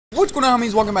What's going on,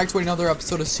 homies? Welcome back to another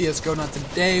episode of CSGO. Now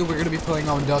today we're gonna be playing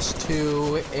on Dust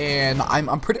 2, and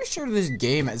I'm pretty sure this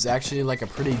game is actually like a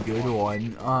pretty good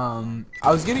one.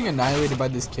 I was getting annihilated by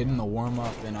this kid in the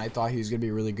warm-up, and I thought he was gonna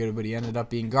be really good, but he ended up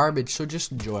being garbage. So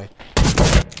just enjoy.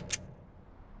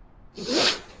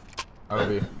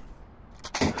 OB.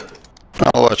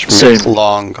 I'll watch mid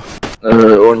long.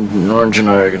 Orange and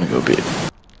I are gonna go B.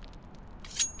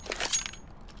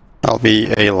 I'll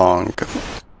be A long.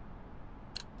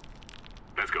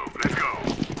 Let's go, let's go.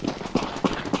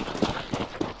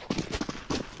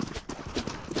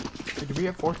 Did we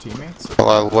have 4 teammates? Well,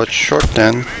 I'll watch short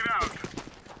then.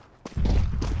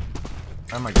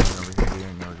 I might go over here. You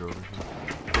never go over here.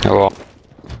 Hello.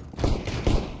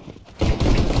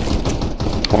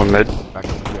 One mid. Back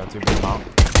up if you have to, but not.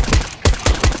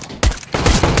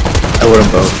 I would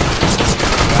them both.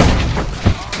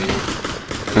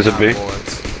 Is it B?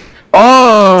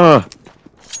 Oh!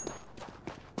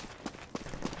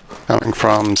 Coming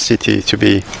from CT to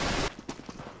B.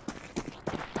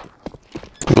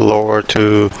 Lower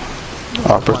to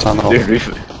upper tunnel. Dude,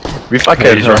 we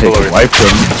fucking wiped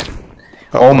him.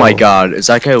 Oh my god, is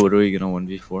that guy literally gonna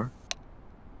 1v4?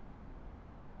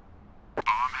 Bomb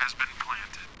has been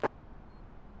planted.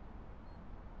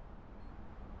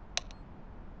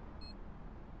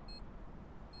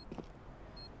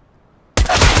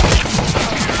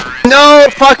 No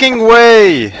fucking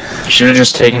way! You should've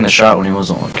just taken the shot when he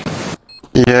wasn't looking.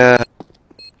 Yeah.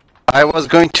 I was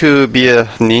going to be a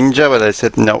ninja, but I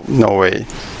said no, no way.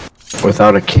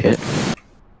 Without a kit?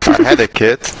 I had a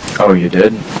kit. Oh, you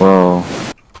did? Well,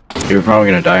 you were probably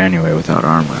gonna die anyway without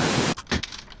armor.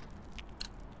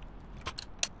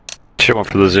 She went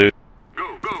for the zoo.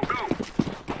 Go, go, go.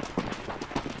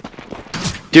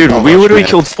 Dude, Oh, we literally man.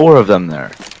 killed 4 of them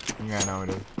there. Yeah, I know we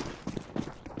did.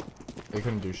 They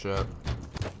couldn't do shit.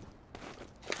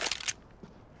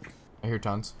 I hear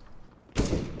tons.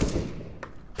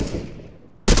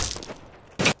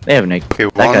 They have naked. Okay,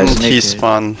 That one guy's T naked.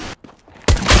 spawn.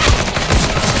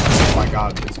 Oh my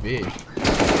god, it's B.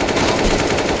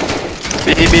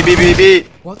 B, B, B, B, B.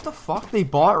 What the fuck? They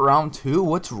bought round 2?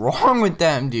 What's wrong with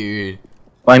them, dude?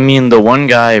 I mean, the one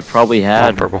guy probably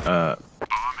had, purple. Bomb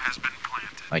has been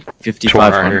planted. like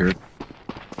 5,500.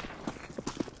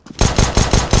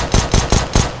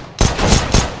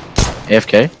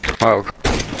 AFK? Oh,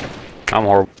 I'm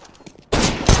horrible.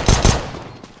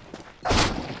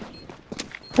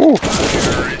 Ooh.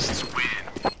 Terrorists win.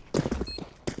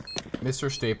 Mr.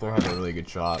 Stapler had a really good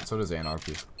shot, so does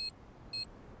Anarchy.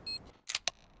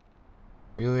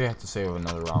 We really have to save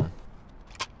another round.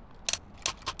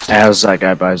 As that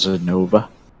guy buys a Nova.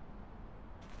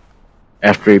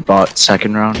 After he bought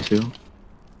second round too.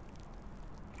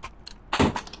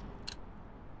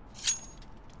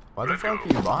 Why the fuck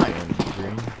are you buying,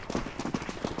 Green?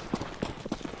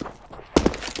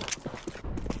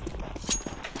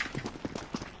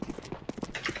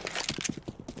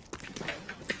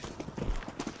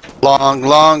 Long,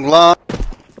 long, long.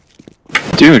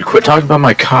 Dude, quit talking about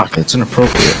my cock. It's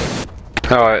inappropriate.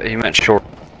 Oh, he meant short.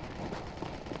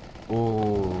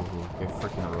 Ooh, they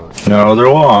freaking wrote. No, they're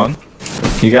long.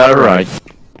 You got it right.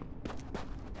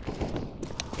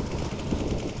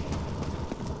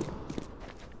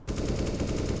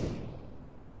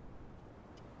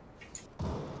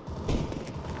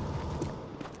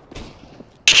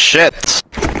 Shit.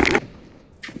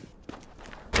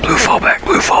 Blue fallback,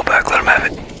 let him have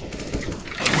it.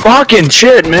 Fucking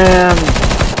shit, man.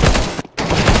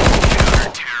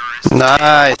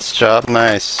 Nice job,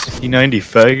 nice. P90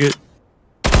 faggot.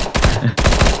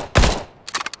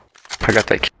 I got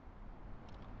that.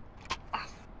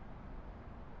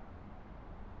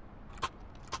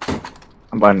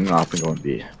 I'm buying an op and going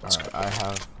B. Alright, I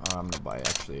have. I'm gonna buy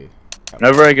actually.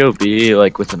 Whenever I go B,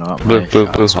 like with an op, Blue, my blue,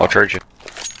 blue. shots- I'll charge you.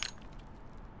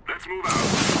 Let's move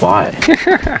out. Why?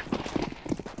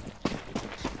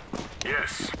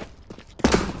 Yes.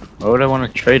 Why would I want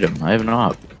to trade him? I have an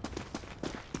op.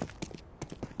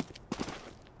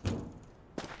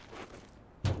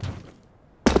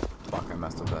 Fuck, I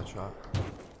messed up that shot.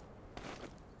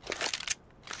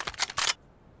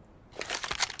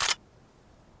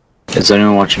 Is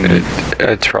anyone watching mid?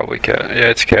 It's probably cat. Yeah,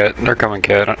 it's cat. They're coming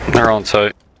cat. They're on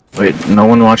site. Wait, no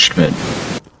one watched mid.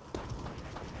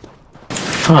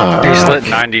 Fuck. He's lit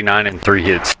 99 and 3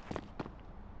 hits.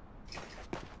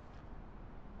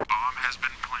 Bomb has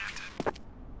been planted.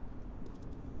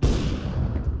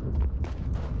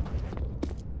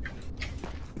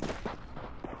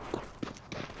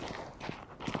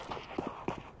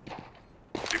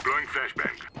 Deploying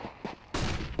flashbang.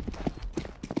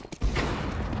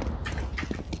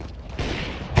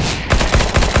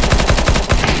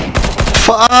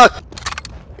 Fuck!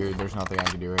 Dude, there's nothing I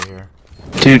can do right here.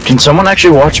 Dude, can someone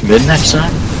actually watch mid next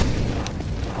time?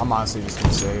 I'm honestly just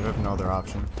gonna save. I have no other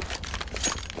option.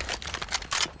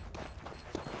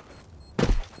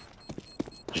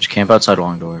 Just camp outside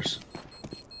long doors.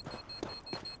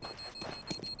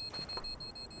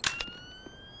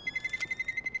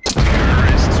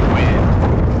 Terrorists win.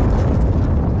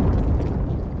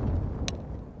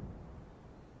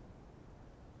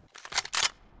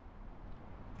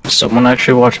 Someone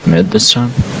actually watch mid this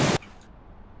time?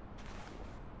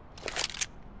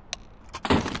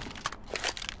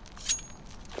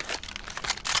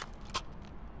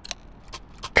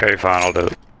 Okay, fine, I'll do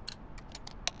it.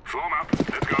 Form up.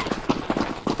 Let's go.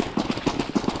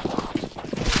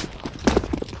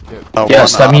 Oh,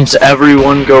 Yes, one that up. means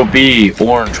everyone go B.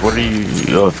 Orange, what are you?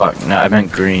 Oh fuck, no, I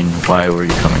meant green. Why were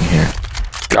you coming here?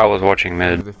 I was watching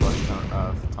mid. They flush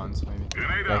tons, maybe.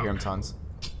 Grenade Yeah, I out. hear him tons.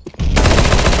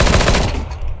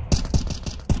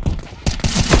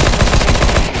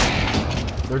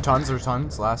 There's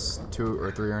tons. Last 2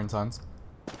 or 3 are in tons.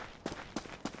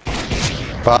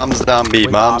 Bombs down B,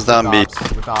 With bombs ops, down B.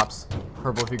 with ops.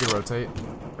 Purple, if you could rotate.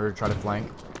 Or try to flank.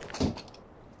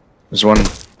 There's one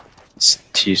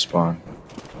T spawn.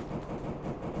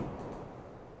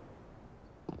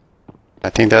 I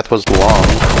think that was long.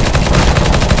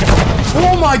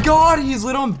 Oh my god, he's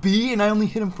lit on B and I only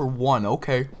hit him for 1.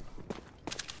 Okay.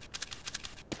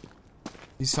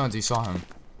 These sons, you saw him.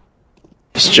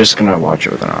 He's just gonna watch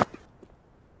it with an eye.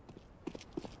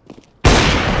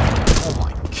 Oh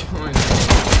my god.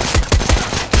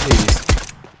 Please.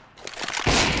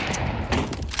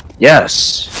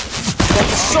 Yes.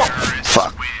 That's so.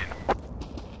 Fuck.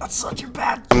 That's such a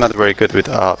bad. I'm not very good with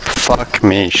fuck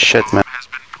me, shit man. Has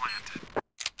been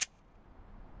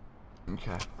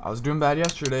planted. Okay. I was doing bad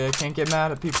yesterday. I can't get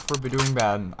mad at people for doing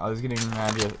bad. I was getting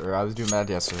mad I was doing bad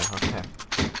yesterday. Okay.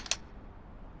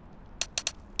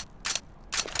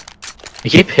 I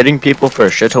keep hitting people for a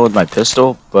shithole with my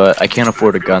pistol, but I can't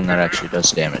afford a gun that actually does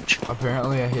damage.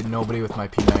 Apparently I hit nobody with my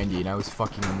P90 and I was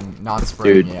fucking not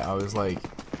spraying Dude. it. I was like,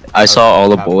 I saw all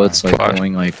the half bullets like blind.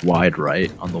 going like wide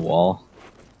right on the wall.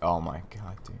 oh my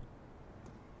god, dude.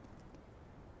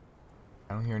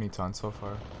 I don't hear any tons so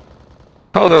far.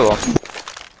 Oh, they're long.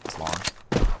 It's long.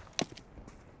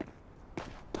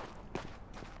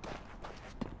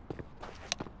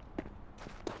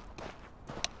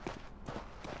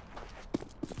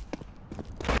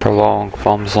 For long,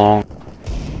 bombs long.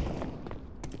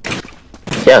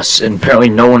 Yes, and apparently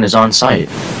no one is on site.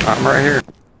 I'm right here.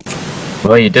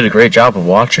 Well, you did a great job of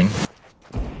watching.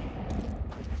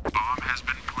 Bomb has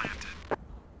been planted.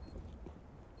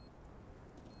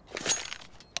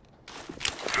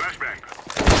 Flashbang.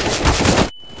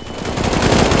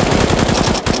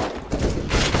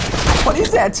 What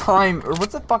is that time? Or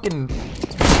what's that fucking...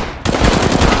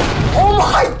 Oh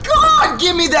my god!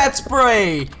 Give me that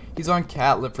spray! He's on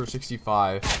cat lip for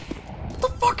 65. What the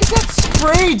fuck is that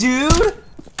spray, dude?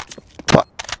 Fuck.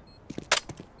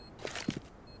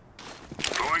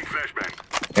 Throwing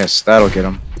flashbang. Yes, that'll get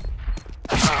him.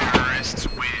 Terrorists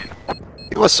win.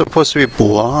 He was supposed to be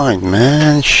blind,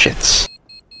 man. Shit.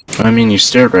 I mean, you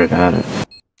stared right at it.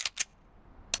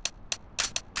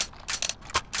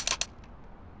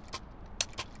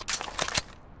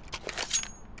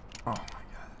 Oh my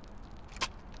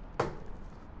god.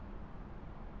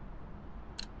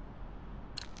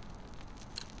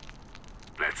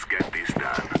 Let's get this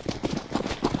done.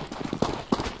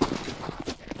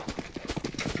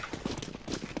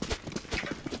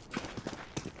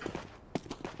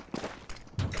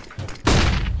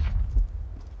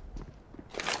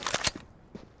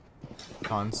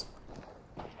 Tons.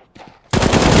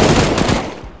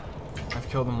 I've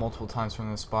killed him multiple times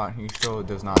from this spot. He still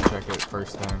does not check it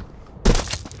first thing.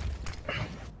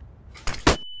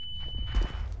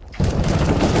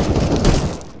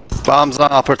 Bombs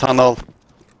on upper tunnel.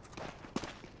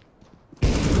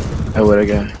 I would have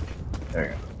got.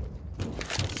 There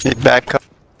you Need backup. go.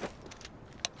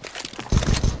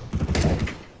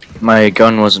 My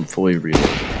gun wasn't fully reloaded.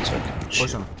 So I can Push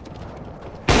shoot. him.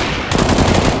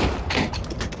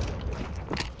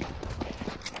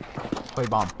 Play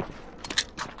bomb.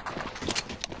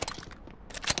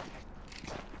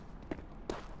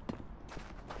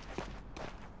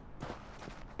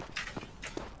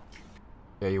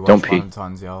 Yeah, you Don't watch peek. bottom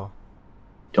tons, yo.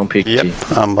 Don't peek. Yep, T.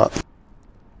 I'm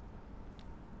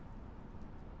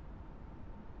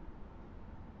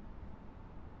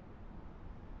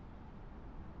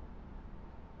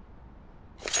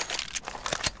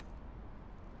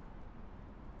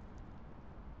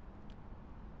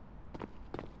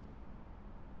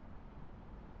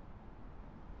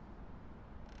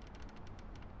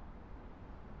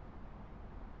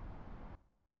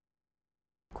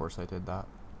course I did that.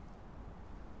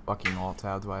 Fucking alt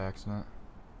tabs by accident.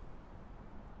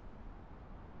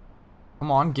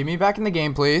 Come on, get me back in the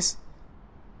game, please.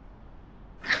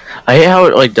 I hate how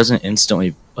it like doesn't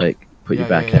instantly like put you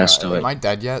back. It has to Am I like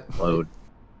dead yet? load.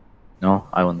 No,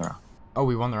 I won the round. Oh,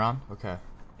 we won the round? Okay.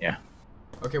 Yeah.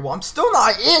 Okay, well, I'm still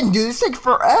not in, dude. This takes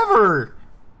forever.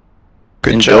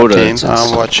 Good In job, Dota, team. it's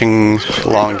I'm watching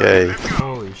long A.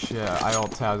 Holy shit, I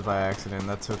alt tabbed by accident.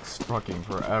 That took fucking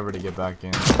forever to get back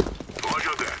in.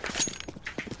 Roger that.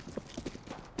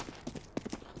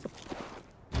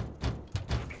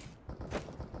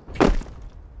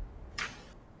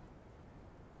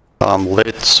 I'm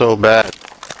lit so bad.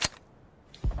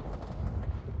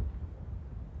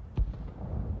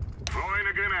 Throwing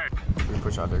a grenade. We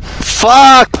push out there.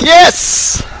 Fuck!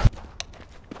 Yes!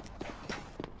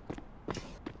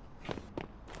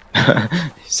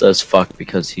 He says fuck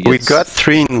because he We gets got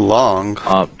 3 in long.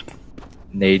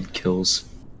 nade kills.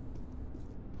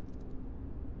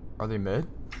 Are they mid?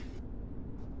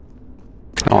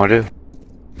 No idea.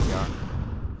 Yeah.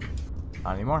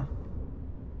 Not anymore.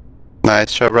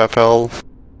 Nice job, Raphael.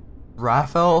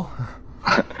 Raphael?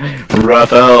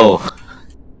 Raphael.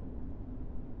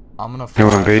 I'm gonna You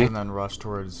wanna flash be? and then rush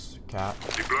towards Cat.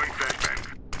 Deploying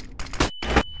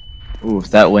flashbang. Ooh,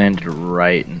 that landed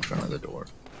right in front of the door.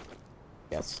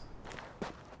 Yes.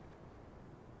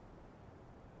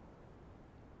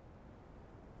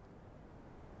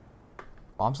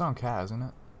 Bomb's on Cat, isn't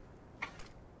it?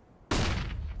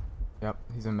 Yep,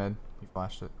 he's in mid. He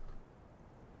flashed it.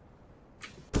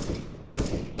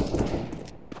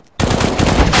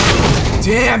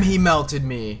 Damn, he melted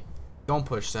me. Don't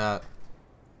push that.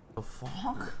 The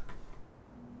fuck?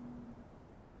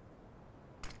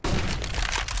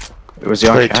 It was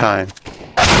your Playtime.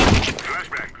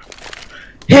 Flashbang.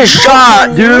 His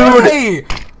shot, dude. Hey!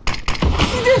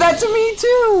 He did that to me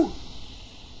too.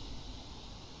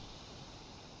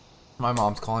 My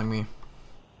mom's calling me.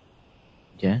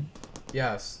 Yeah.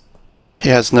 Yes. He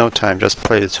has no time, just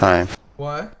play the time.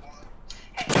 What?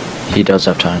 He does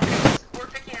have time. We're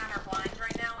picking out our blinds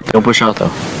right now. Don't push out though.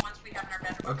 Once we have in our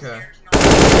bedroom Okay. upstairs,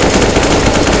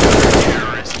 you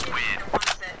know,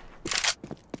 wants it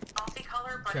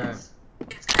multicolor, but Okay.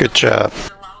 it's Good job.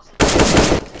 it allows them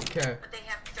to- Okay. but they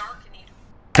have dark and need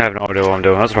I have no idea what I'm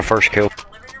doing. That's my first kill. have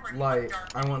a living room or Light.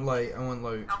 dark. I want light. I want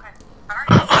light. Okay.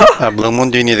 Alright. Blue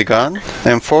Moon, do you need a gun?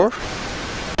 M4?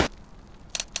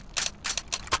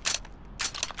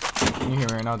 Can you hear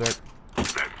me right now, Derek?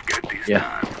 Let's get these Yeah.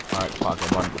 done. Alright, fuck,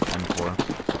 I'm on M4.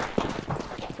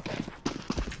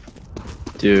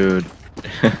 Dude.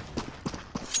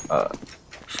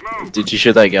 Smoke. Did you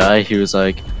shoot that guy? He was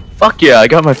like, fuck yeah, I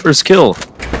got my first kill.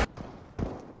 Oh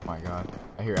my god.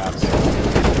 I hear abs.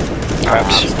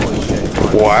 Perhaps. Holy shit.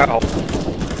 Wow.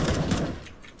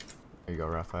 There you go,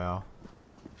 Raphael.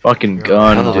 Fucking How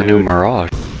gun, the hell do I do dude. Mirage?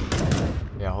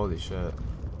 Yeah, holy shit.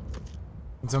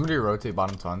 Can somebody rotate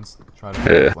bottom tons? Try to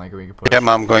Yeah. flank it, we can push. Yeah,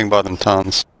 I'm going bottom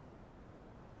tons.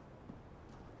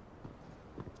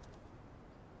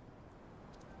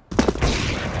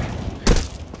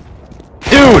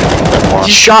 Dude,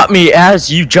 he shot me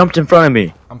as you jumped in front of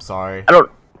me. I'm sorry. I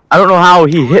don't know how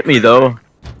he hit me though.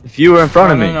 If you were in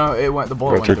front of me. No, it went, the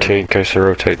bullet went Rotate through. in case I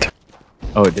rotate.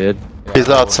 Oh, it did. Yeah, He's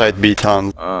the bullet outside went B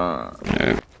tons. Yeah.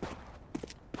 through.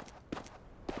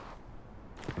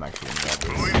 I'm actually gonna grab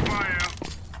this. Throwing fire.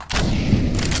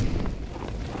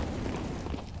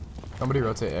 Somebody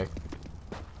rotate A.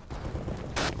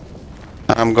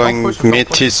 I'm going push him, don't mid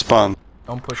push T him. spawn.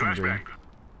 Don't push him, green. Flashbang.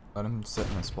 Let him sit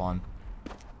in the spawn.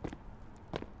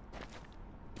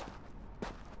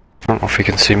 I don't know if he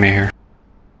can see me here.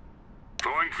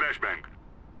 Throwing flashbang.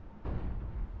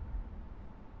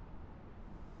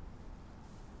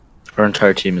 Our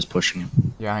entire team is pushing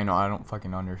him. Yeah, I know. I don't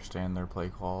fucking understand their play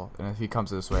call. And if he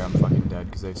comes this way, I'm fucking dead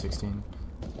because they have 16.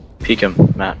 Peek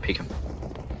him, Matt, peek him.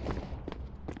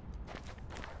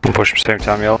 I'm pushing same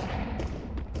time, yellow.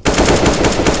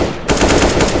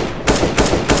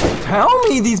 Tell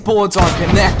me these bullets aren't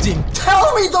connecting!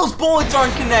 Tell me those bullets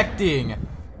aren't connecting!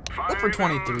 Look for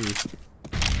 23.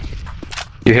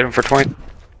 You hit him for 20?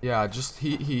 Yeah, just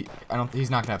he's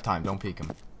not gonna have time. Don't peek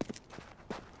him.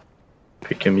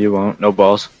 Peek him, you won't. No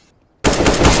balls.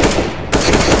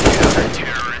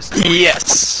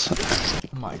 Yes!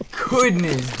 Oh my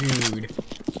goodness, dude.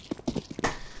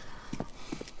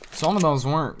 Some of those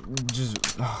weren't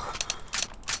just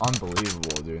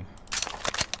unbelievable, dude.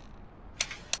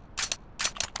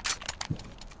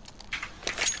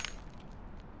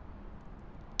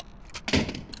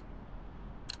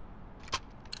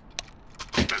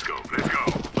 Let's go. Let's go.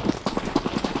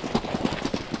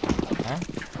 Okay?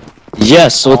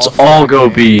 Yes, let's all go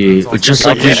B, just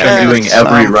like we've been doing Yes,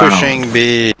 every I'm round. pushing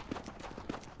B.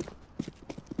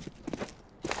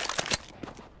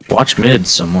 Watch mid,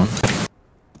 someone.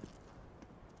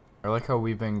 I like how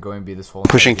we've been going B this whole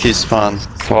Pushing entire game. T-spawn.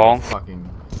 So Long. fucking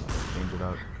change it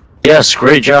up. Yes,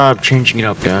 great job changing it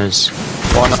up, guys.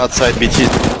 One outside BT.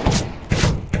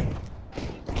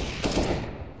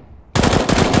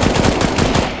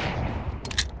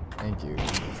 Thank you.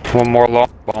 One more long.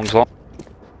 Bombs long.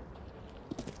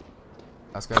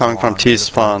 Last guy's Coming from long.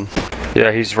 T-spawn.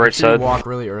 Yeah, he's right Make sure you side. walk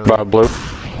really early. By blue.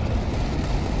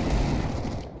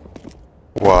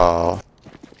 Wow.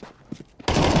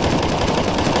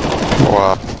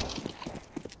 Wow.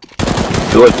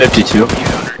 Go at 52.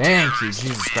 Thank you,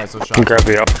 Jesus Christ, those shots. Grab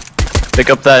you up. Pick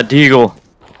up that deagle.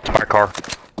 My car.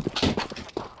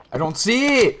 I don't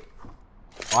see it!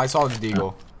 Oh, I saw the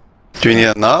deagle. Do you need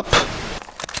an up?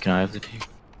 Can I have the deagle?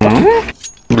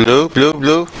 Blue, blue,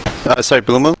 blue. Sorry,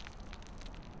 blue moon.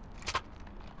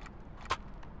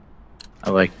 I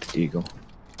like the deagle.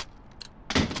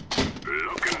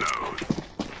 Lock and load.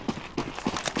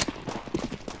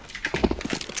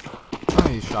 Some of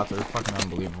these shots are fucking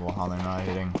unbelievable how they're not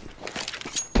hitting.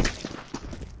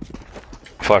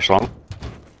 Flash long.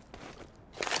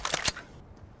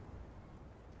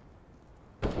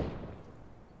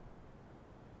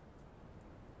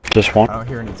 Just one. I don't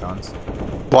hear any tons.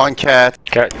 One cat.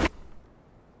 Cat.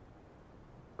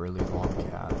 Really long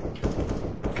cat.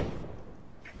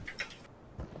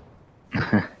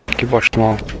 Keep watching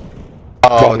long.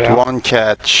 Oh, Bomb down. one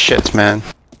cat. Shit, man.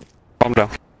 Bomb down.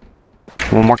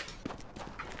 One more.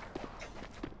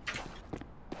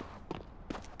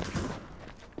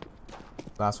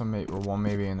 Last one, or one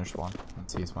maybe in their spawn.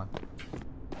 Let's see spawn.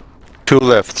 Two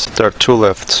lifts. There are two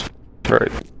lifts.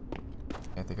 Right.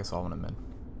 I think I saw one in mid.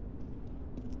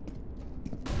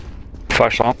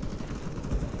 Flash long.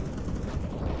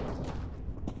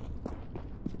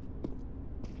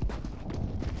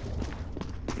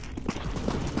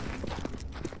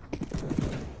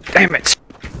 Damn it!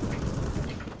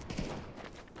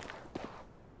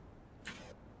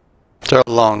 They're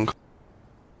long.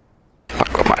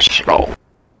 Fuck with my slow.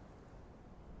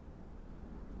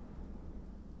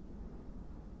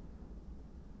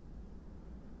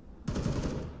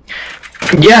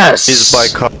 Yes! He's by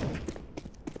car.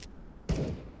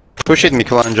 Push it,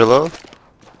 Michelangelo.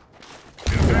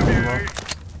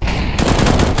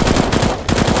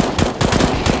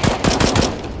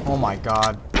 Oh my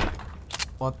god.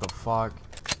 What the fuck?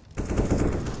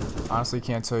 Honestly,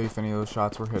 can't tell you if any of those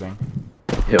shots were hitting.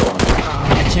 Hit one.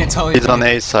 I can't tell you. He's on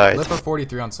A side. Lip of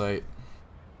 43 on site.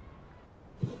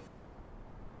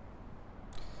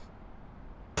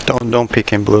 Don't pick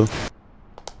him, blue.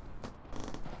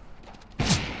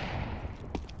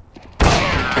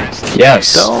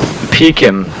 Yes! Don't. Peek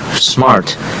him.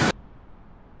 Smart.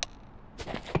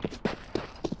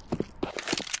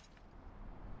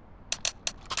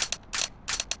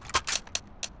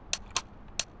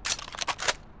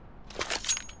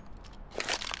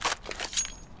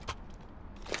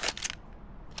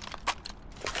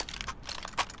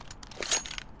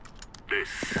 This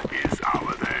is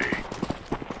our day.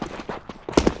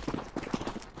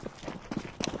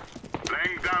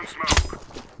 Laying down smoke.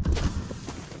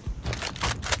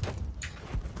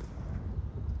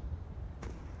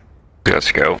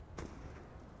 Let's go.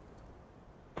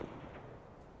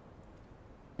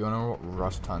 You wanna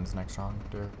rush tons next round,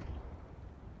 dude?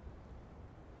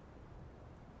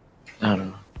 I don't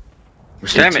know. We're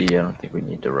Damn CT, it. I don't think we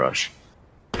need to rush.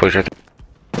 Push it.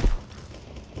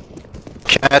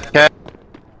 Cat, cat.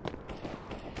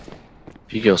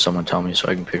 If you kill someone, tell me so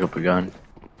I can pick up a gun.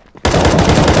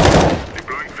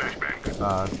 Deploying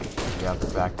flashbang. Yeah,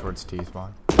 back towards T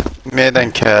spawn. Mid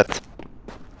and cat.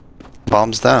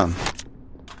 Bombs down.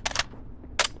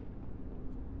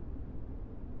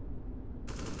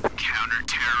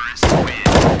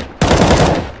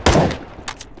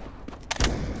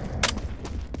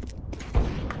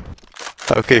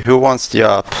 Okay, who wants the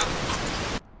up?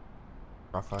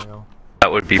 Raphael.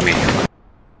 That would be me.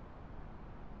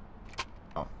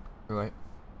 Oh, too late.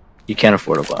 You can't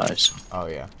afford to buy, so. Oh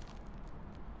yeah.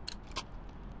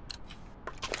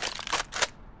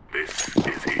 This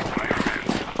is it, my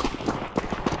friends.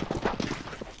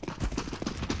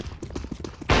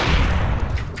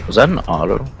 Was that an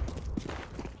auto?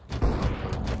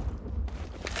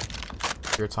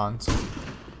 Your tons.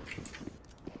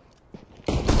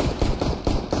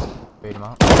 Bait him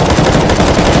out.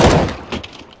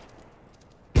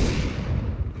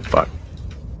 Fuck.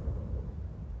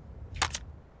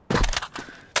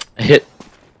 I hit.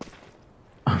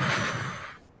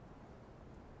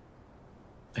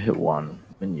 I hit one,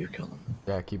 and you kill him.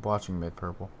 Yeah, keep watching mid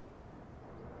purple.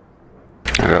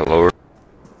 I got lower.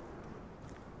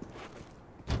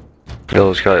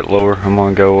 Yellow's got it lower. I'm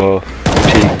gonna go T.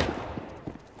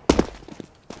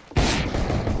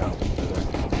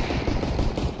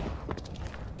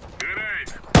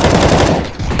 Grenade.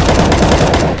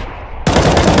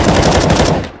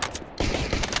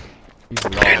 He's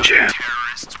low.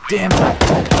 Damn it!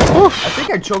 I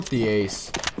think I choked the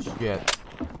ace. Shit.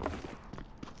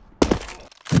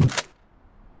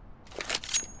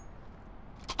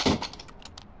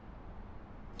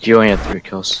 You only had 3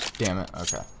 kills. Damn it.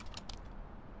 Okay.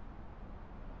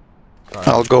 Sorry.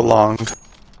 I'll go long.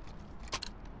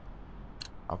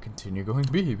 I'll continue going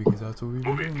B because that's what we've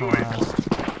been doing the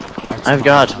last. I've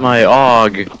got my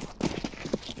AUG.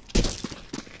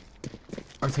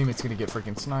 Our teammate's gonna get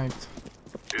freaking sniped.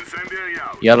 Incendiary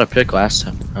out. You got a pick last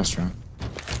round.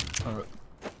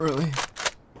 Really?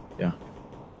 Yeah.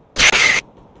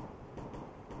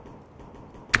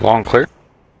 Long clear.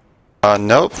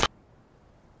 Nope.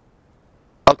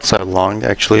 Outside long,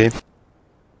 actually.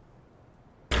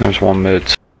 There's one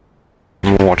mid.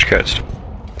 I'm gonna watch cats.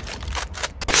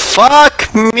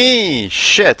 Fuck me!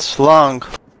 Shit, long.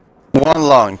 One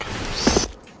long.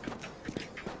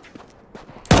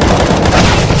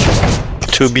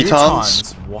 2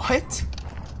 betons What?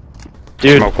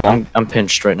 Dude, Smoke long. I'm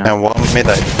pinched right now. and 1 mid.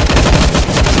 Oh,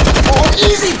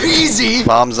 easy peasy!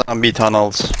 Bombs on B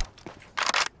tunnels.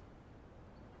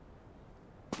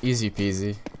 Easy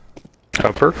peasy.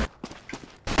 Upper.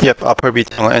 Yep, upper B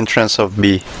tunnel entrance of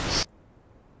B.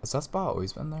 Has that spot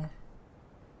always been there?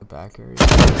 The back area.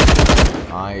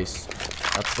 Nice.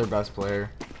 That's their best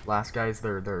player. Last guy's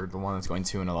they're the one that's going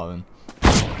 2 and 11.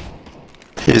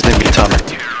 He's in B tunnel.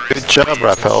 Good job,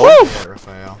 Raphael. Yeah,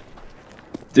 Raphael.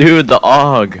 Dude, the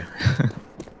AUG.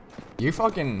 You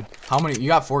fucking how many? You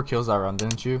got 4 kills that round,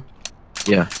 didn't you?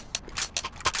 Yeah.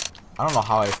 I don't know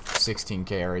how I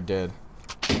 16k already did.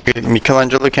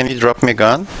 Michelangelo, can you drop me a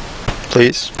gun?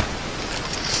 Please?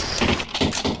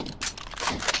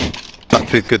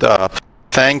 Not with good up.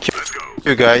 Thank you.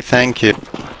 You guy, thank you.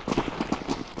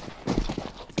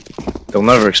 They'll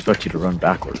never expect you to run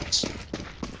backwards.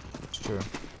 It's true.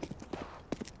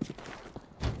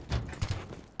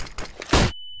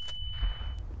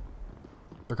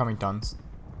 They're coming tons.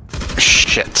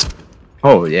 Shit.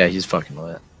 Oh yeah, he's fucking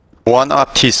lit. 1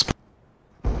 up T-spawn.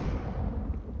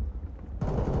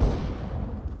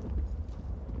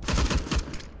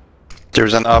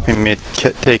 There's an up in mid.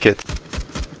 Take it.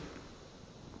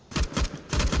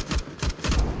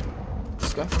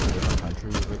 This guy from a different country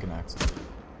with like an accent.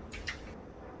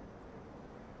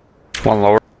 One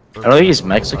lower. I don't think he's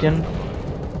Mexican,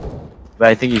 but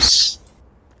I think he's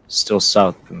still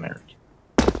South American.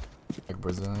 Like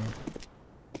Brazilian.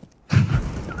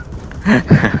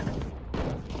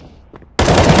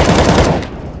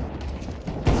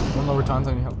 One lower tons,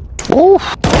 I need help.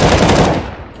 Oof.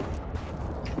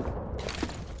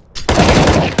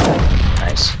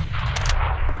 Nice.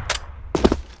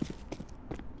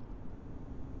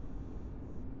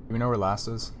 Do we know where last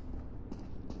is?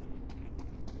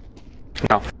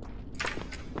 No.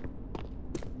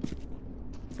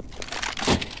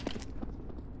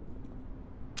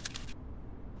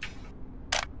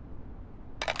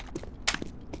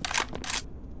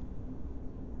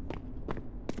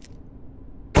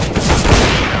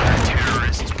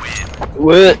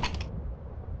 What?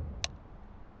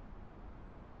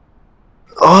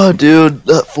 Oh, dude,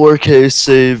 that 4K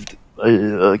saved my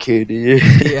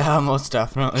KD. Yeah, most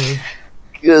definitely.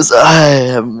 Because I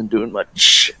haven't been doing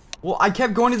much. Well, I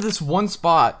kept going to this one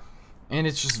spot, and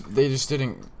it's just they just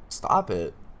didn't stop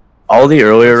it. All the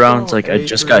earlier Let's rounds, go like, I A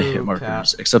just got through hit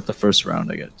markers. cap. Except the first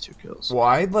round, I got 2 kills.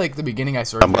 Why? Like the beginning, I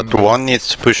started. But doing one needs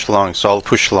to push long, so I'll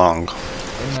push long.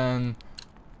 and then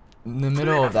in the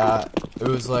middle of that, it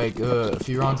was like a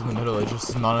few rounds in the middle. It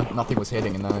just nothing was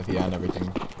hitting, and then at the end,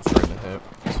 everything was starting to hit.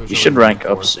 Switched You over should to rank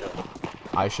forward. up soon.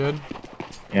 I should.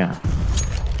 Yeah.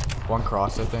 1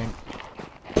 cross, I think.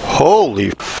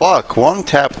 Holy fuck, one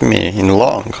tapped me in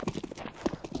long.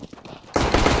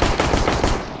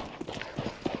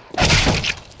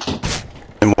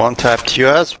 And one tapped you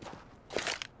as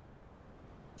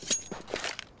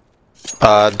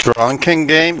drunken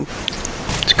game?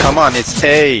 Come on, it's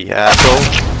A,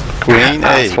 asshole. Green A.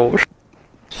 Asshole.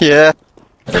 Yeah.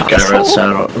 That guy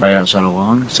right outside of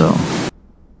long, so.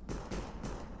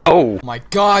 Oh. My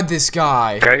God, this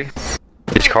guy. Okay.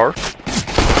 His car.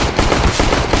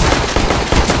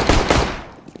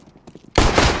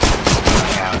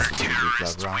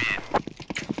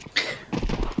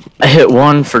 I hit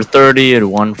 1 for 30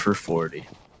 and 1 for 40.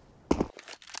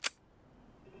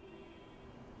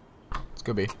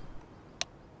 Could be.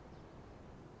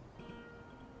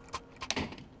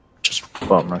 Just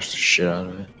bum rush the shit out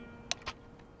of it.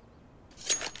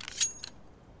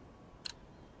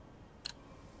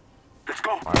 Let's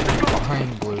go.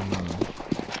 Behind blue moon.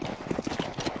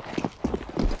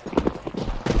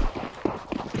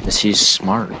 Is he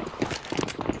smart?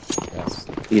 Yes.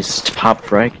 He's top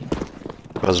bragging.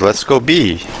 Because let's go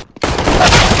B.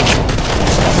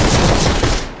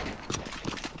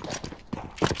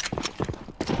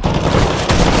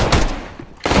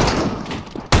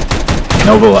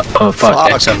 Noble, oh fuck,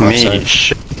 Fuck XM me. upside.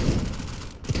 Shit.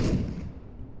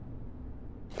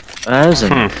 That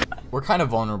isn't. We're kind of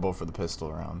vulnerable for the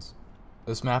pistol rounds.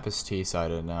 This map is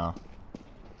T-sided now.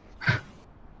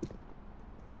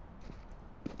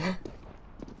 Damn,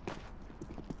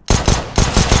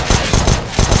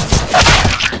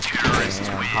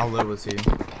 how low was he?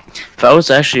 If I was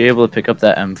actually able to pick up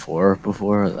that M4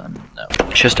 before, then no.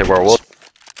 Just a werewolf.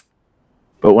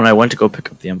 But when I went to go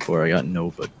pick up the M4, I got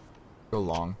Nova. Go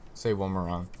long. Save one more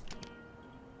round.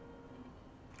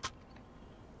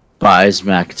 Buys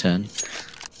Mac 10.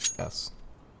 Yes.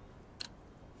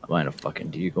 I'm buying a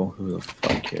fucking Deagle. Who the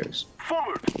fuck cares?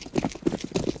 Forward.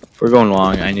 If we're going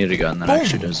long, I need a gun that Boom.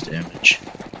 actually does damage.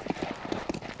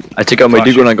 I take out my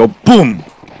Deagle and I go BOOM!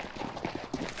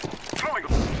 Throwing.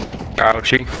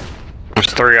 Ouchie. There's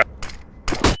 3 out.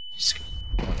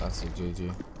 Oh, that's a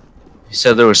GG. He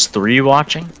said there was 3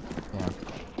 watching? Yeah.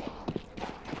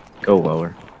 Go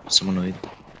lower. Someone lead.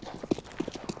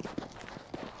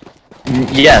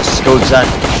 Yes, go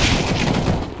exactly.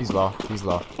 He's low. He's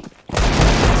low.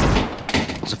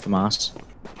 It's a FAMAS.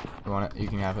 You want it? You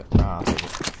can have it. I'll take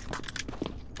it.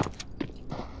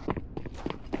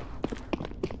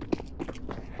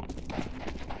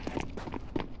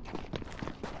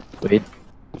 Wait.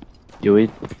 You wait.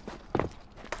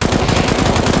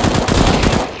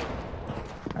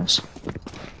 Nice.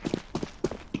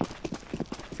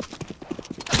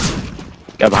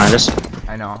 Guy behind us.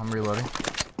 I know. I'm reloading.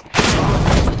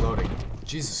 Reloading.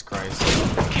 Jesus Christ.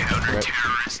 Rip.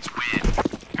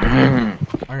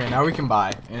 Okay, now we can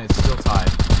buy, and it's still tied.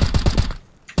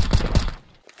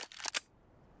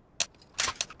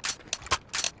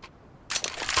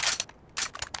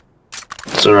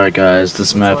 It's alright, guys.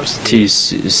 This map's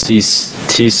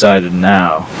T-sided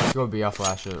now. Let's go B. I'll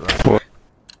flash it. Right.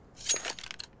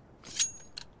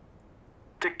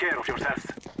 Take care of yourself.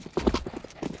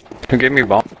 Who gave me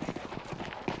bomb?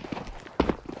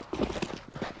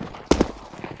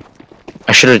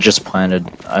 I should have just planted.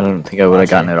 I don't think I would have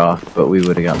gotten it off, but we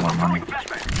would have got more money.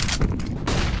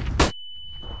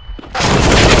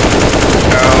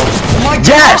 Oh my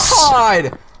Yes!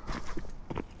 God!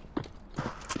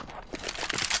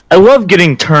 I love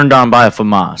getting turned on by a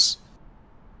FAMAS.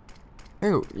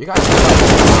 Ew, you guys.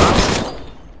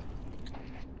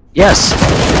 Yes.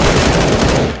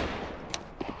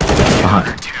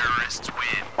 Behind.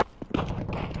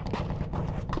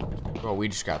 Well, we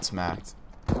just got smacked.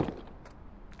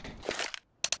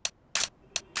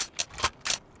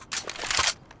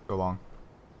 Go long.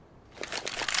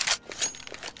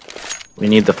 We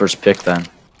need the first pick then.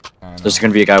 I know. There's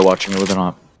gonna be a guy watching it with an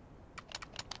op.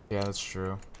 Yeah, that's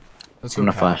true. Let's go. I'm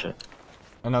gonna cat. flash it.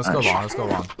 And let's go Alright. long. Let's go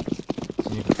long.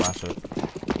 You need to flash it.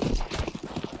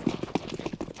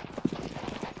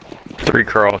 3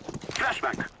 crawl.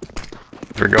 Flashback.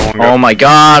 We're going. Oh my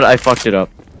god, I fucked it up.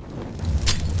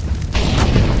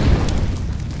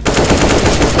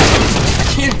 I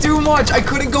can't do much. I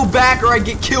couldn't go back, or I'd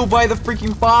get killed by the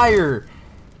freaking fire.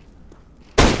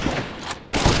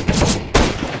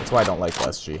 That's why I don't like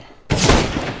SG.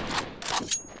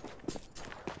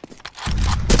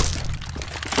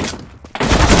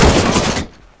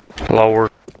 Lower.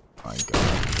 My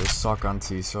God, they suck on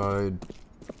T-side.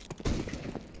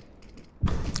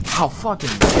 How fucking.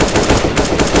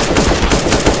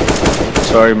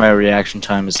 Sorry, my reaction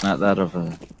time is not that of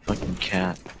a fucking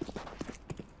cat.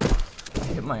 I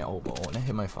hit my elbow and I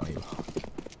hit my funny bone.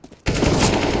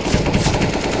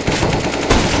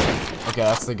 Okay,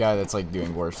 that's the guy that's like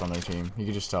doing worse on their team. You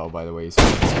can just tell by the way he's.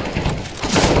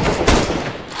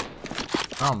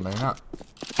 Oh, maybe not.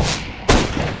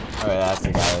 Oh, yeah, that's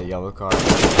the guy, the yellow card.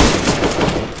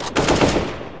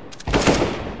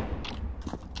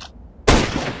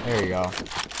 There you go.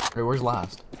 Wait, where's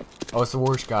last? Oh, it's the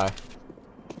worst guy.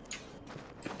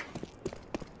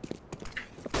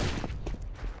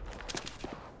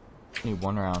 Need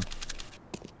one round.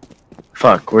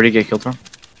 Fuck, where'd he get killed from?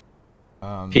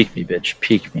 Peek. Peek me, bitch.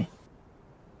 Peek me.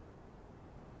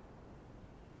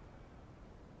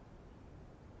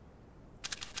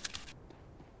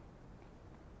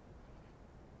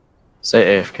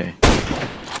 Say AFK.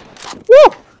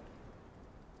 Woo!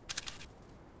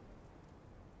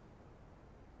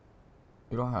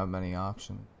 don't have many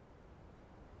options.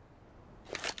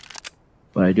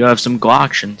 But I do have some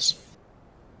Glocktions.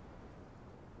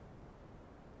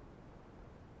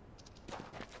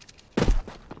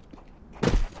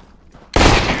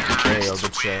 There you go,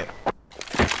 good shit.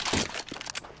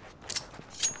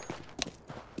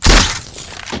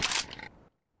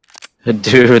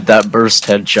 Dude, that burst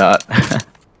headshot.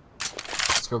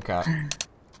 Let's go, cat.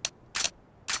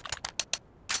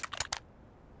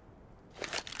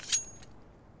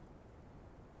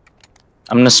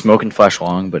 I'm gonna smoke and flash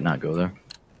long, but not go there.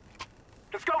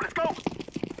 Let's go, let's go!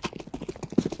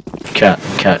 Cat,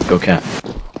 go cat.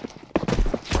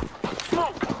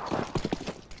 Smoke!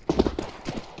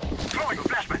 Throwing a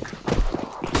flashback.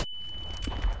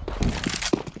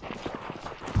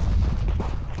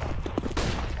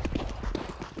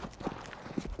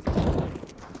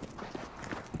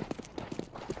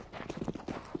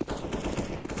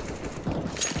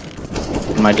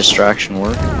 Did my distraction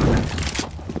work?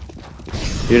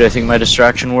 Dude, I think my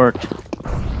distraction worked.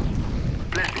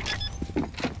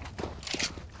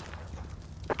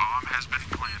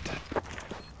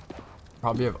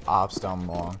 Probably have ops down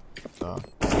long. So.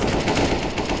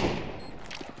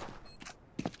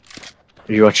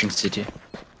 Are you watching CT?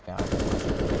 Yeah.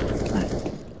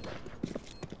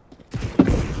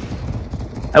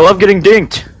 I love getting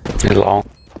dinked! It's long.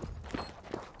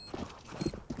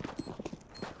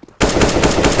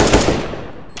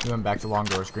 We went back to long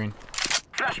door screen.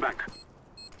 Flashback.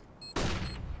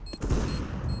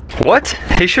 What?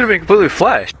 He should have been completely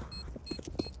flashed.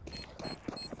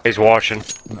 He's watching.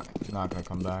 Not gonna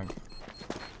come back.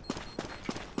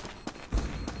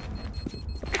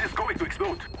 It is going to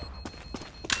explode.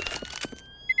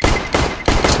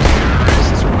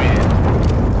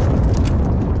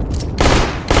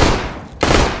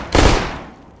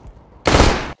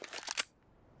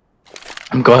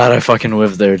 I'm glad I fucking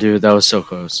lived there, dude. That was so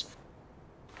close.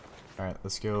 Alright,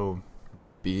 let's go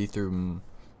B through.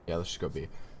 Yeah, let's just go B.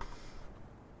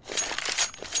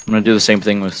 I'm gonna do the same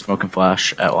thing with smoke and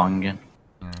flash at long again.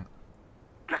 Alright.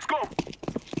 Let's go!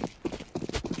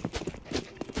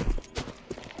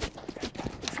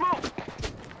 Smoke!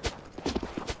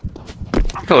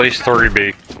 At least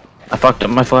 3B. I fucked up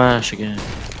my flash again.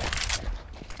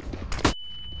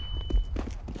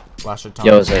 Flash a ton.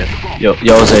 Yellow's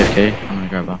AFK. I'm gonna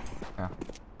grab up. Yeah.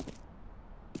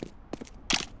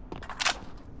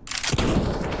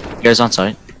 You guys on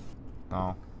site?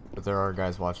 No, but there are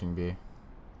guys watching B.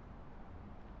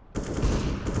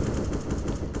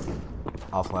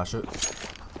 I'll flash it.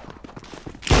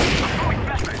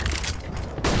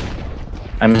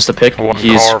 I missed the pick. One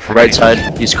He's car for right me.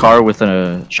 side. He's car with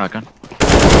a shotgun.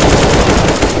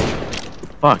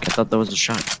 Fuck, I thought that was a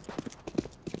shot.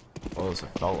 Well, it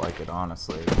felt like it,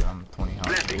 honestly. I'm 20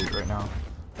 HP right now.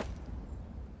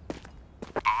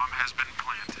 Bomb has been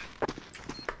planted.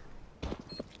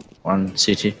 One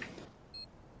CT.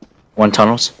 One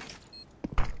tunnels.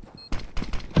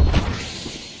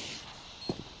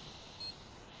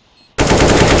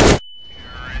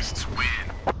 Terrorists win.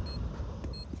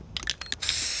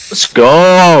 Let's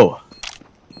go!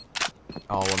 Oh,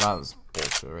 well, that was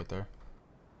bullshit right there.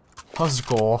 Let's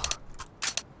go.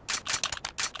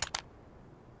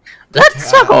 Let's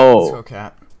Let's go! go,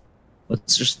 cat.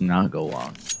 Let's just not go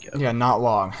long. Yeah, not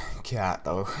long. Cat,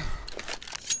 though.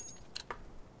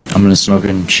 I'm gonna smoke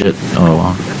and shit all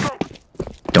along.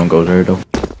 Don't go there though.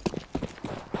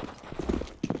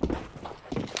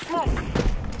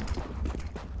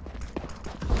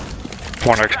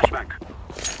 One X. Flashback.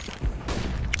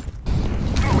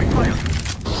 Throwing fire.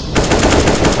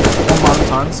 One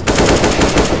tons.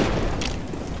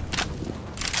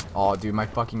 Oh, dude, my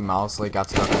fucking mouse like got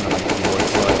stuck under my keyboard,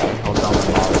 so I held down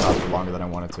the mouse out for longer than I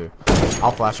wanted to.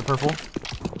 I'll flash a purple.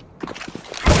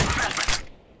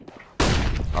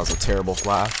 That was a terrible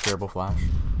flash. Terrible flash.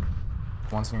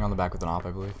 One sitting on the back with an op,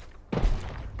 I believe.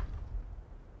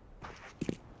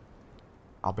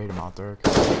 I'll bait him out there.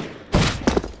 Yeah,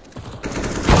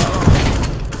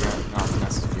 no, it's an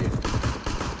SSG.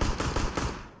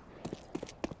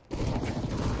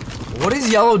 What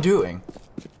is yellow doing?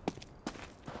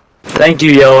 Thank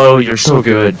you, Yellow. You're so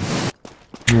good. That's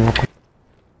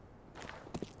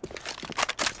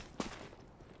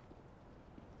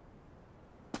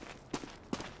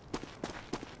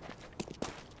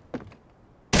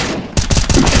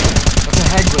a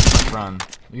head glitch, my friend.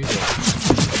 Use it.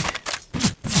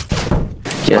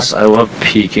 Yes, I love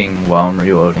peeking while I'm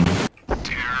reloading.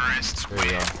 Terrorists There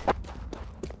you go.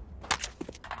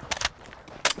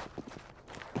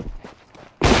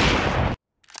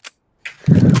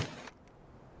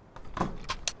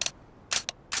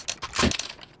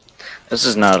 This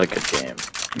is not a good game.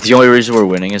 The only reason we're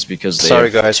winning is because they Sorry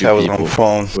have guys, two I was people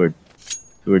on phone.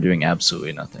 who are doing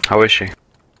absolutely nothing. How is she?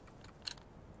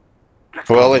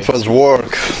 Well, it was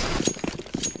work.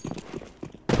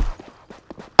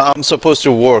 I'm supposed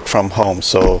to work from home,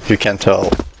 so you can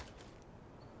tell.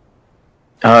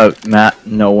 Matt,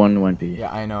 no one went B.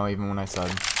 Yeah, I know, even when I said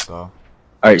so.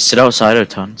 Alright, sit outside of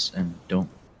tons and don't.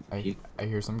 I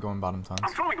hear some going bottom tons.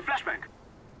 I'm throwing a flashbang.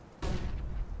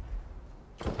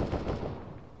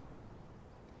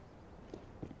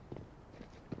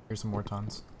 Here's some more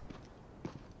tons.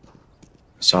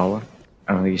 Saw one?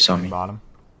 I don't think you saw me. Bottom.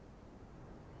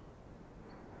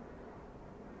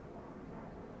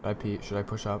 Should I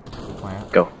push up the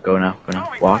plant? Go now, go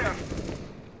now. Walk.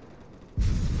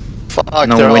 Fuck,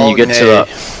 No, they're when all you get in to A.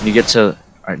 when you get to.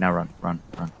 Alright, now run.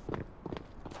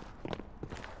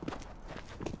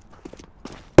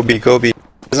 Go B.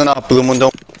 Isn't up, Blue Moon,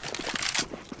 don't.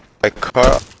 Like car.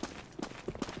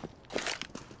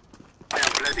 I am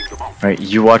planting the bomb. Alright,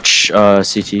 you watch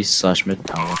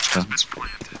CT/mid. I'll watch tons.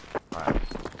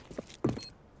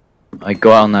 Like,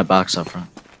 go out on that box up front.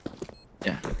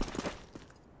 Yeah.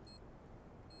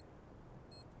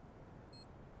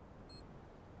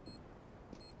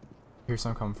 Here's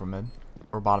some coming from mid.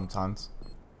 Or bottom tons.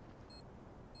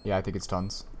 Yeah, I think it's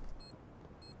tons.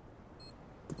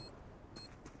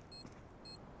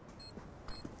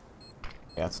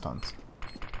 Yeah, it's tons.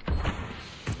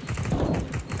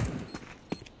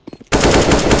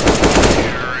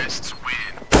 Terrorists win.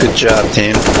 Good job,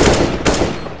 team.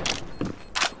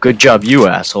 Good job, you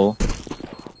asshole.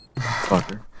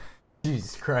 Fucker.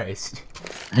 Jesus Christ.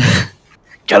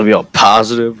 Gotta be all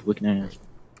positive looking at it.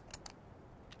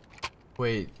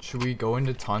 Wait, should we go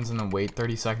into tons and then wait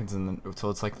 30 seconds and then so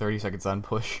it's like 30 seconds then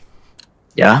push?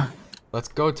 Yeah? Let's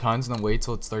go tons and then wait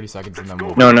till it's 30 seconds and then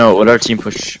we'll No, what our team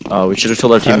push. We should have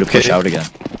told our team to push Okay. out again.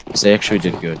 'Cause they actually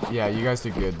did good. Yeah, you guys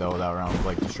did good though that round,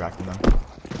 like distracting them.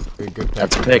 Good pick.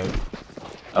 That's a good pick.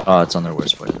 It's on their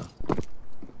worst play though.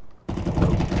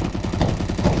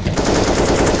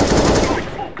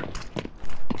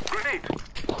 Grenade.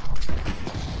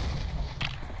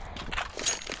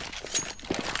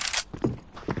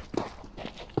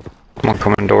 Come on,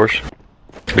 come indoors.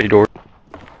 B door.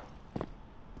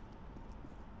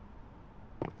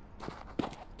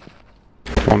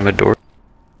 One mid door.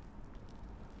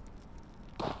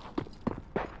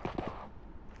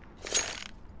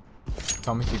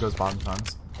 Tell me if he goes bottom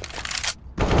tons.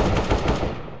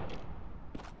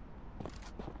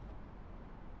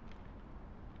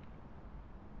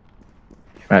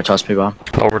 Alright, toss P bomb.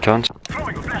 Lower tons.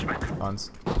 Throwing a flashbang.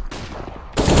 Tons.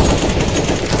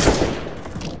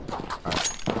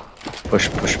 Push.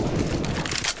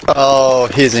 Oh,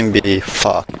 he's in B.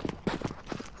 Fuck.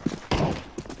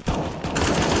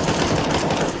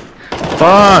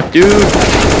 Fuck, dude!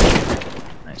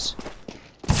 Nice.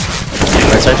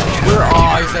 Right side. Where?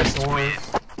 Oh, he's at doors.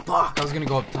 Fuck, I was gonna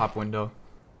go up top window.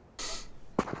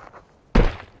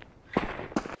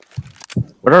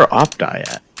 Where are op die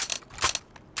at?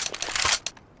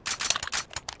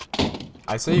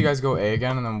 I say you guys go A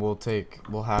again and then we'll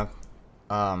have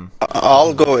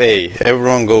I'll go A.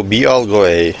 Everyone go B, I'll go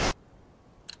A.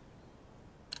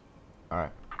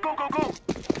 alright. Go.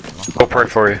 Go pray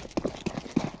for you.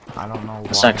 I don't know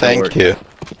That's why. not Thank work. you.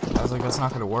 I was like, that's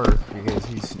not gonna work because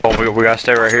he's Oh, we gotta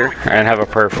stay right here and have a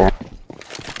prayer for him.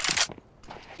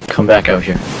 Come back out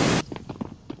here.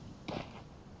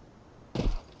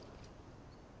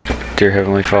 Dear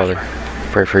Heavenly Father,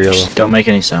 pray for Yellow. Just don't make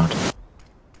any sound.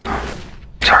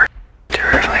 Sorry. Dear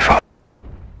Heavenly Father.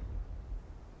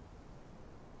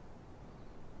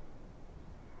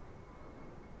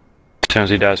 As soon as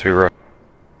he dies, we rush.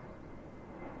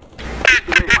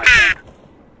 Grenade, my friend.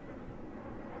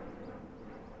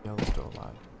 Yellow's still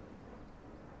alive.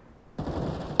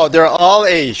 Oh, they're all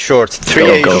A short.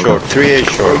 3A Go. short. 3A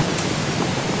short.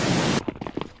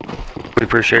 We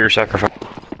appreciate your sacrifice.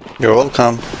 You're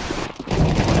welcome.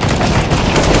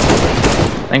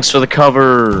 Thanks for the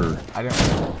cover. I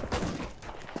didn't.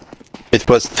 It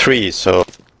was 3, so.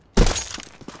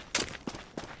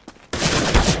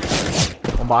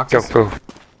 One box. Go.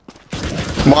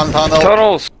 One tunnel.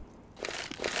 Tunnels!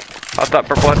 I thought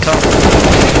purple had tunnels.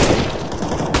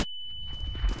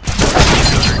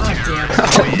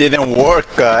 It didn't work,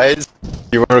 guys.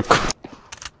 You were.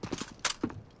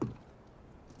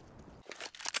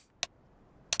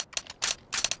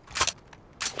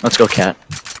 Let's go, cat.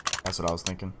 That's what I was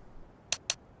thinking.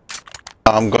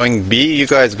 I'm going B, you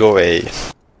guys go A.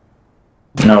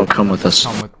 No, come with us.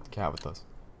 Come with cat with us.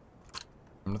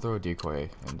 I'm gonna throw a decoy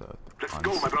into Let's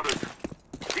go, my brothers.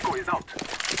 Decoy is out.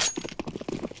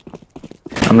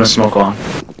 I'm gonna smoke long.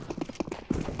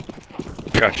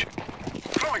 Got you.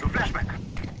 Throwing a flashback.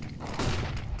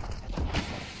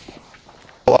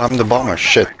 Oh, I'm the bomber.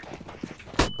 Shit.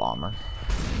 Bomber.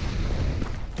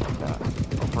 Yeah.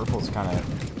 Purple's kind of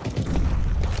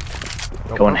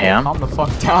Going ham? Calm the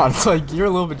fuck down. It's like you're a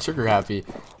little bit trigger happy.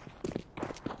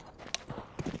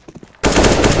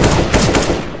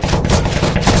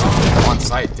 On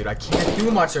site, dude. I can't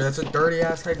do much there. That's a dirty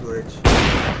ass head glitch.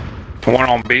 One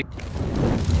on B.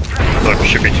 Look,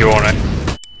 should be two on it.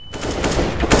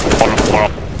 One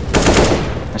on.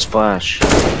 Nice flash.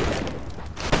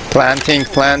 Planting,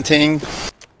 planting.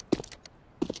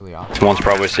 Really off. One's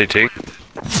probably CT.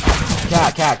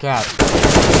 Cat.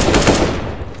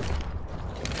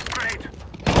 Grenade.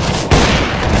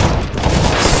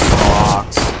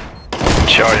 Box.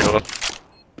 Shot you. Look.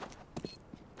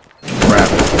 Wrap.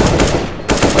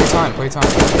 Play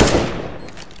time.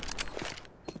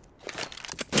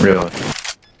 Really.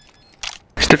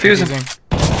 It's diffusing.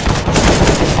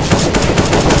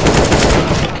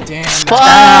 Damn.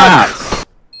 Ah!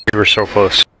 You were so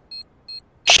close.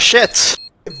 Shit.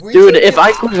 Dude, if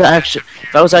I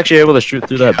was actually able to shoot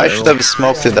through that I barrel, should have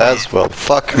smoked it as well.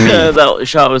 Fuck me. that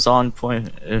shot was on point.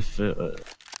 If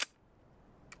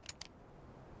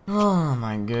Oh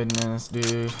my goodness,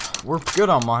 dude. We're good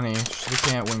on money. We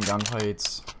can't win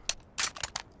gunfights.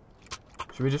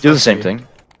 Should we just do the same thing.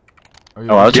 Or you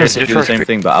Oh, I was want- gonna say do the same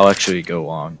thing, but I'll actually go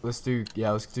on. Let's do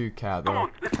cat though.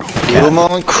 Come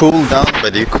on, cool down,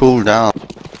 buddy. Cool down.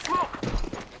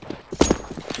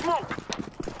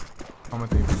 Come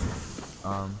with me.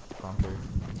 Bomb through.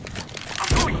 I'm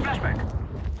throwing flashback.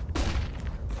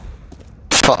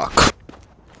 Fuck.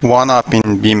 One up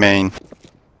in B main.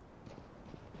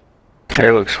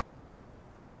 Hey, looks.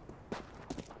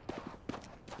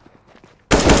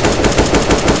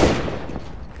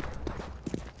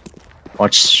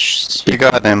 Watch. You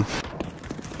got him.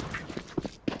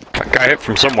 I got hit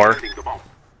from somewhere. Setting the bomb.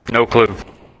 No clue.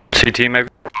 CT maybe?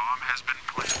 Bomb has been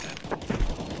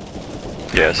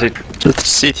planted. Yeah, CT.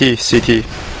 two CT.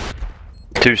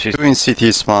 Two in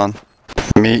CT spawn.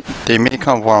 They may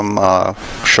come from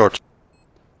short.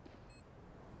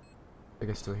 I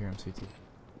think I still hear him CT.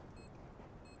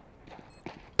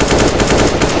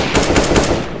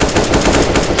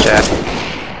 Cat.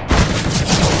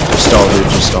 Stall, dude.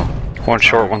 Just stall. One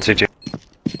short, one CT.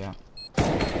 Yeah.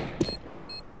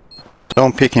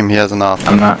 Don't pick him. He has an off.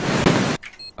 I'm not.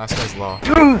 Last guy's low.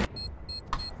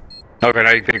 Okay,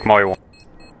 now you pick Molly one.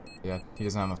 Yeah, he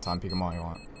doesn't have enough time. Pick him all you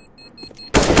want.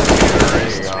 There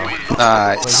you go. Like he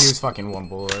Nice. was fucking one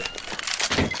bullet.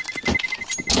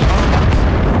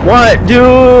 What,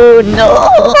 dude? No.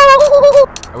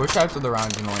 I wish after the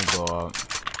round didn't only blow up.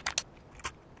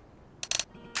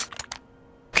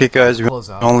 Okay, guys, we Close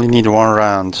out. only need one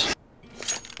round. Let's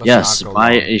Yes, not go buy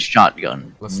long. a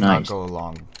shotgun. Let's not Nice. go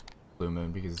along Blue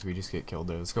Moon because we just get killed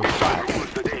there. Let's go back.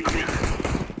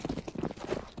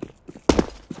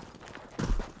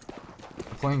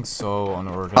 We're playing so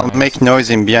unorganized. I'll make noise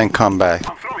in B and come back.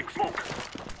 I'm throwing smoke.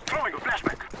 Throwing a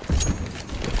flashback.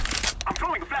 I'm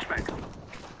throwing a flashback.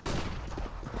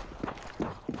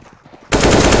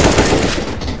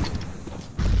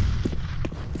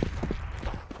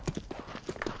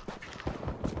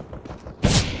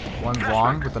 One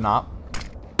long with the knot.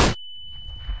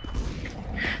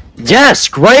 Yes,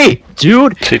 great,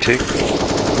 dude. CT.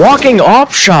 Walking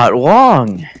off shot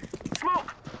long.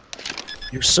 Smoke.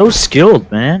 You're so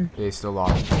skilled, man. Okay, still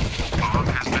lost.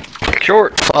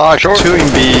 Short. Fuck, Short. two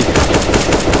in B.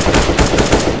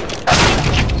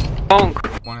 Long.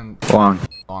 One in Long.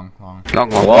 long. Long.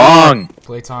 Long.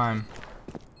 Play time.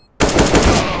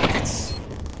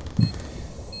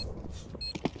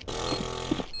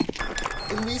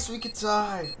 At least we could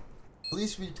tie. At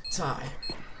least we could tie.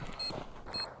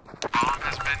 Bomb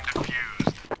has been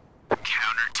defused.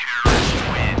 Counter-terrorists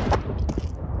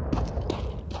win.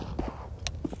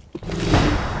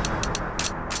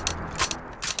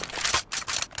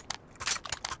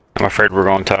 I'm afraid we're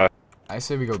going to. I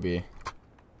say we go B.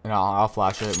 And I'll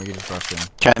flash it and we can just rush in.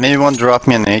 Can anyone drop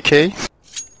me an AK?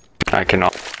 I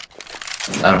cannot.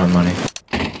 I don't have money.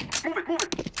 Move it.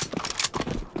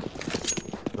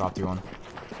 Dropped you one.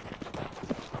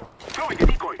 Throwing a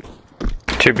decoy.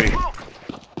 2B. Smoke.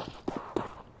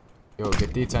 Yo,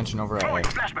 get the attention over at Throwing A.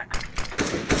 flashback.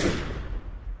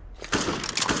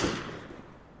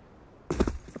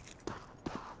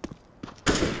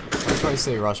 I'd probably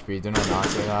say rush B. Didn't I not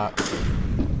say that?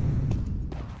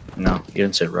 No, you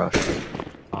didn't say rush.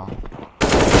 Oh.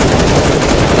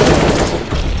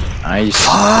 Nice.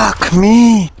 Fuck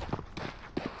me!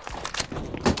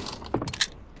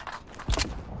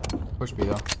 Push B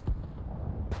though.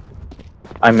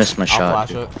 I missed my I'll shot.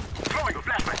 flash it. Throwing a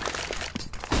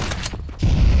flashback.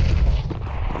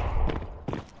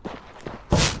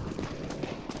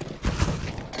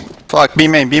 Fuck, B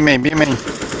main, B main, B main.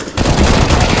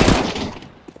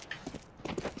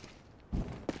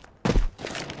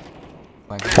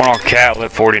 One on cat,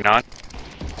 lit 49.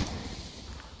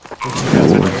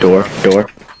 Door.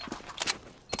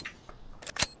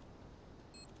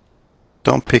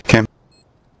 Don't pick him.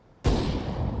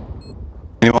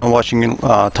 Anyone watching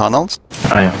tunnels?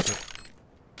 I am.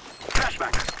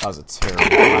 That was a terrible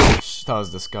flash. That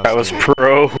was disgusting. That was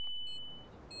pro.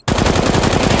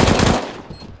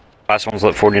 Last one's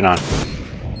lit 49.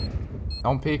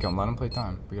 Don't peek him. Let him play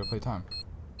time. We gotta play time.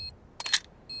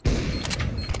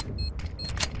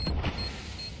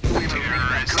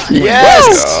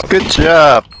 Yes! Good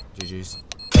job! GG's.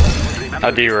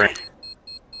 How do you rank?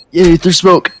 Yeah, there's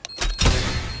smoke.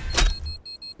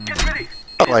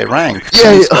 Oh, I ranked. Yeah,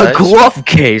 Thanks, a guys. glove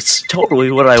case.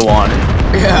 Totally what I wanted.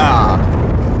 Yeah.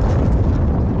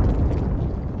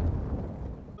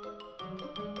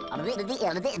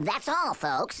 That's all,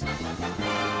 folks.